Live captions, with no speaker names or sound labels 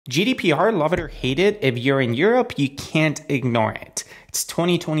GDPR, love it or hate it, if you're in Europe, you can't ignore it. It's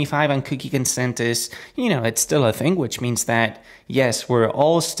 2025 and cookie consent is, it's still a thing, which means that, yes, we're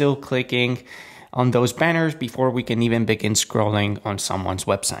all still clicking on those banners before we can even begin scrolling on someone's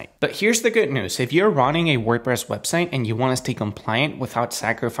website. But here's the good news. If you're running a WordPress website and you want to stay compliant without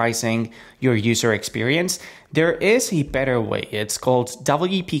sacrificing your user experience, there is a better way. It's called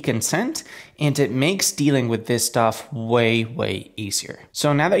WPConsent, and it makes dealing with this stuff way, way easier.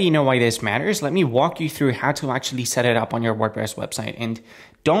 So now that you know why this matters, let me walk you through how to actually set it up on your WordPress website. And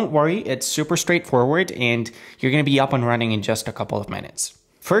don't worry, it's super straightforward and you're going to be up and running in just a couple of minutes.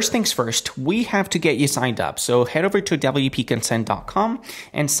 First things first, we have to get you signed up. So head over to WPConsent.com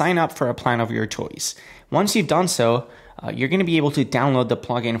and sign up for a plan of your choice. Once you've done so, you're going to be able to download the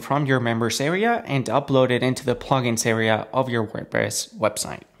plugin from your members area and upload it into the plugins area of your WordPress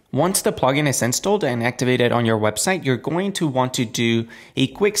website. Once the plugin is installed and activated on your website, you're going to want to do a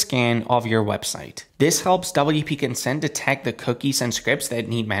quick scan of your website. This helps WPConsent detect the cookies and scripts that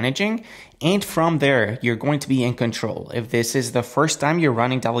need managing, and from there, you're going to be in control. If this is the first time you're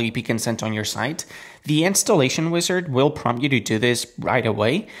running WPConsent on your site, the installation wizard will prompt you to do this right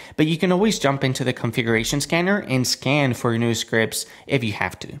away, but you can always jump into the configuration scanner and scan for new scripts if you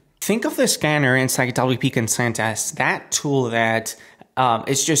have to. Think of the scanner inside WPConsent as that tool that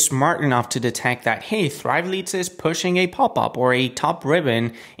it's just smart enough to detect that, hey, Thrive Leads is pushing a pop-up or a top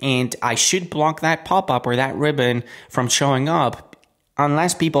ribbon, and I should block that pop-up or that ribbon from showing up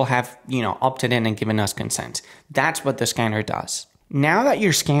unless people have, opted in and given us consent. That's what the scanner does. Now that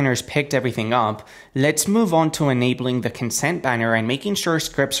your scanner's picked everything up, let's move on to enabling the consent banner and making sure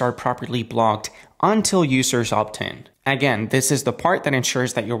scripts are properly blocked until users opt in. Again, this is the part that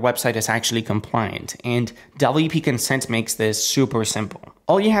ensures that your website is actually compliant, and WPConsent makes this super simple.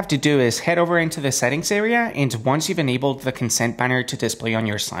 All you have to do is head over into the settings area, and once you've enabled the consent banner to display on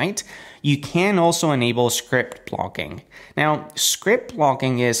your site, you can also enable script blocking. Now, script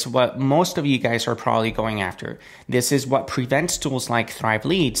blocking is what most of you guys are probably going after. This is what prevents tools like Thrive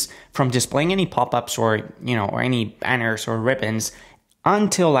Leads from displaying any pop-ups or any banners or ribbons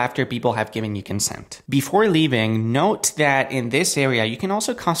until after people have given you consent. Before leaving, note that in this area, you can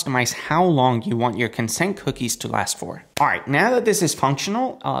also customize how long you want your consent cookies to last for. All right, now that this is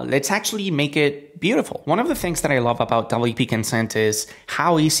functional, let's actually make it beautiful. One of the things that I love about WPConsent is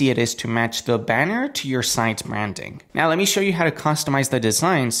how easy it is to match the banner to your site's branding. Now, let me show you how to customize the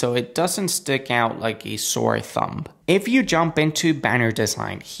design so it doesn't stick out like a sore thumb. If you jump into banner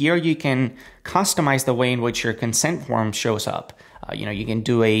design, here you can customize the way in which your consent form shows up. You can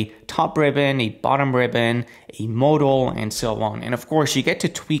do a top ribbon, a bottom ribbon, a modal, and so on. And of course, you get to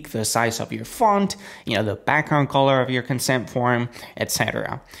tweak the size of your font, the background color of your consent form,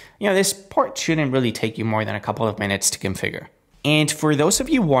 etc. This part shouldn't really take you more than a couple of minutes to configure. And for those of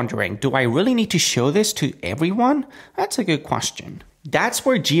you wondering, do I really need to show this to everyone? That's a good question. That's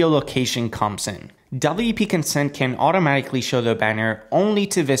where geolocation comes in. WPConsent can automatically show the banner only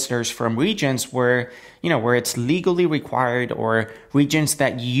to visitors from regions where it's legally required or regions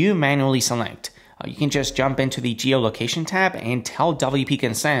that you manually select. You can just jump into the geolocation tab and tell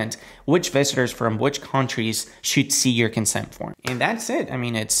WPConsent which visitors from which countries should see your consent form. And that's it. I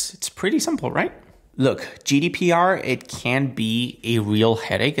mean, it's pretty simple, right? Look, GDPR, it can be a real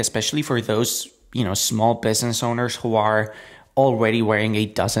headache, especially for those, small business owners who are already wearing a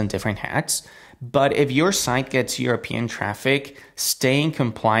dozen different hats. But if your site gets European traffic, staying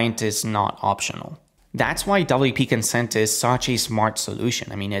compliant is not optional. That's why WPConsent is such a smart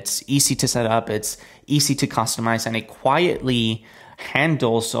solution. I mean, it's easy to set up, it's easy to customize, and it quietly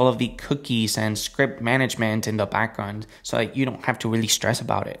handles all of the cookies and script management in the background so that you don't have to really stress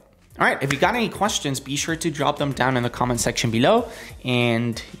about it. All right, if you got any questions, be sure to drop them down in the comment section below.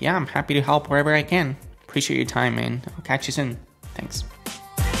 And yeah, I'm happy to help wherever I can. Appreciate your time, and I'll catch you soon. Thanks.